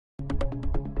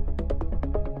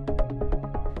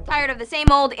Tired of the same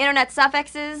old internet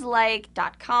suffixes like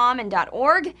 .com and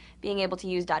 .org? Being able to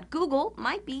use .google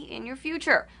might be in your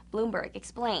future. Bloomberg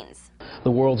explains.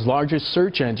 The world's largest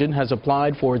search engine has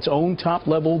applied for its own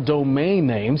top-level domain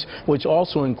names, which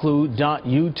also include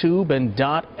 .youtube and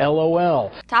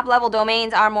 .lol. Top-level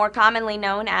domains are more commonly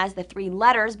known as the three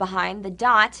letters behind the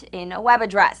dot in a web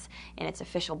address. In its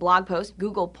official blog post,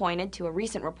 Google pointed to a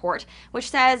recent report which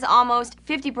says almost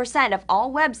 50% of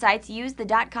all websites use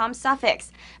the .com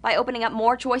suffix. By opening up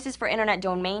more choices for internet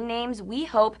domain names, we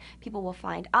hope people will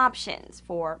find options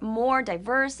for more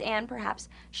diverse and perhaps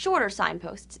shorter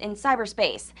signposts in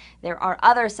cyberspace. There are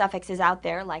other suffixes out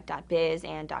there like .biz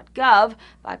and .gov,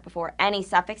 but before any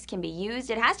suffix can be used,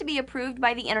 it has to be approved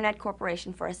by the Internet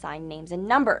Corporation for Assigned Names and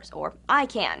Numbers, or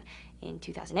ICANN. In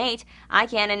 2008,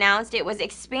 ICANN announced it was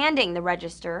expanding the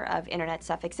register of internet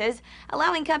suffixes,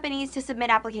 allowing companies to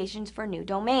submit applications for new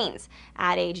domains.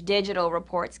 Ad Age Digital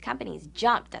reports companies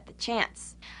jumped at the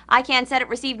chance. ICANN said it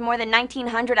received more than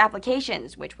 1,900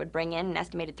 applications, which would bring in an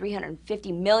estimated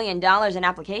 $350 million in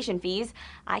application fees.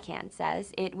 ICANN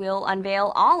says it will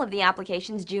unveil all of the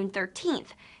applications June 13th.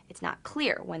 It's not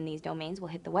clear when these domains will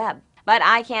hit the web. But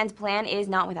ICANN's plan is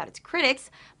not without its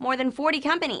critics. More than 40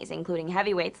 companies, including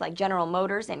heavyweights like General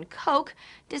Motors and Coke,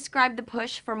 described the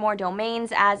push for more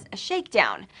domains as a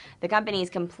shakedown. The companies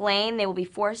complain they will be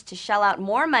forced to shell out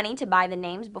more money to buy the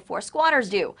names before squatters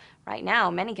do. Right now,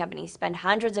 many companies spend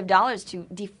hundreds of dollars to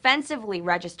defensively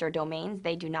register domains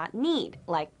they do not need,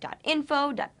 like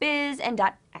 .info, .biz, and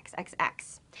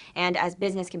 .xxx. And as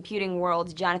Business Computing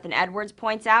World's Jonathan Edwards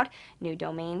points out, new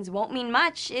domains won't mean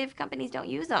much if companies don't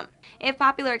use them. If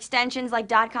popular extensions like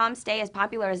 .com stay as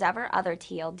popular as ever, other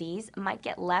TLDs might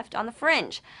get left on the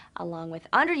fringe, along with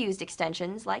underused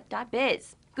extensions like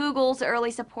 .biz. Google's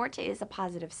early support is a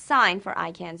positive sign for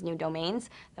ICANN's new domains,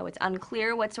 though it's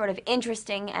unclear what sort of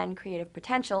interesting and creative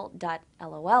potential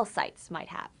 .lol sites might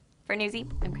have. For Newsy,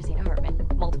 I'm Christina Hartman.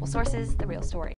 Multiple sources, the real story.